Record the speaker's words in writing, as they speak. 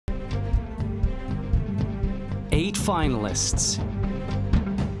8 finalists,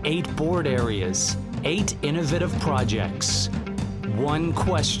 8 board areas, 8 innovative projects. 1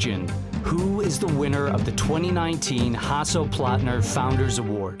 question: who is the winner of the 2019 Hasso Plattner Founders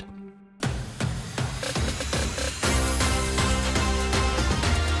Award?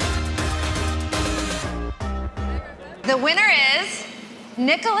 The winner is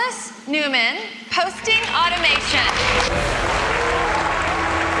Nicolas Neumann, Posting Automation.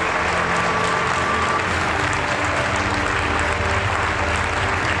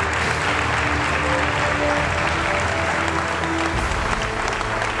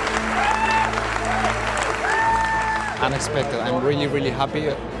 Unexpected. I'm really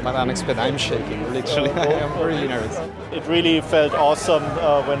happy, but unexpected. I'm shaking, literally. I'm really nervous. It really felt awesome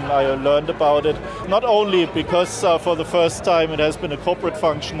when I learned about it. Not only because for the first time it has been a corporate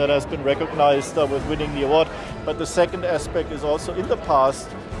function that has been recognized with winning the award, but the second aspect is also in the past,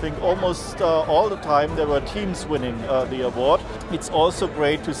 I think almost all the time there were teams winning the award. It's also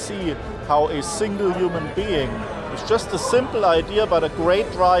great to see how a single human being, it's just a simple idea but a great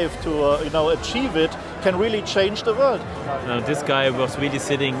drive to achieve it, can really change the world. This guy was really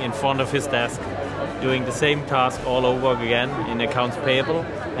sitting in front of his desk doing the same task all over again in accounts payable,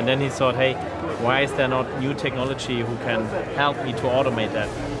 and then he thought, hey, why is there not new technology who can help me to automate that?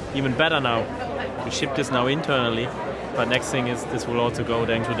 Even better now, we ship this now internally, but next thing is this will also go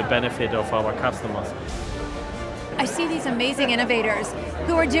then to the benefit of our customers. I see these amazing innovators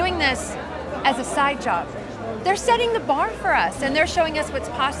who are doing this as a side job. They're setting the bar for us, and they're showing us what's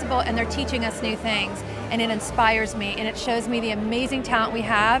possible, and they're teaching us new things, and it inspires me, and it shows me the amazing talent we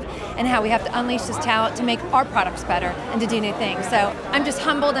have and how we have to unleash this talent to make our products better and to do new things. So I'm just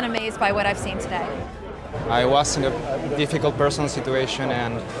humbled and amazed by what I've seen today. I was in a difficult personal situation,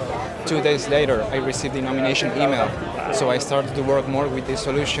 and 2 days later I received the nomination email. So I started to work more with this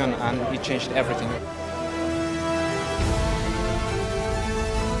solution, and it changed everything.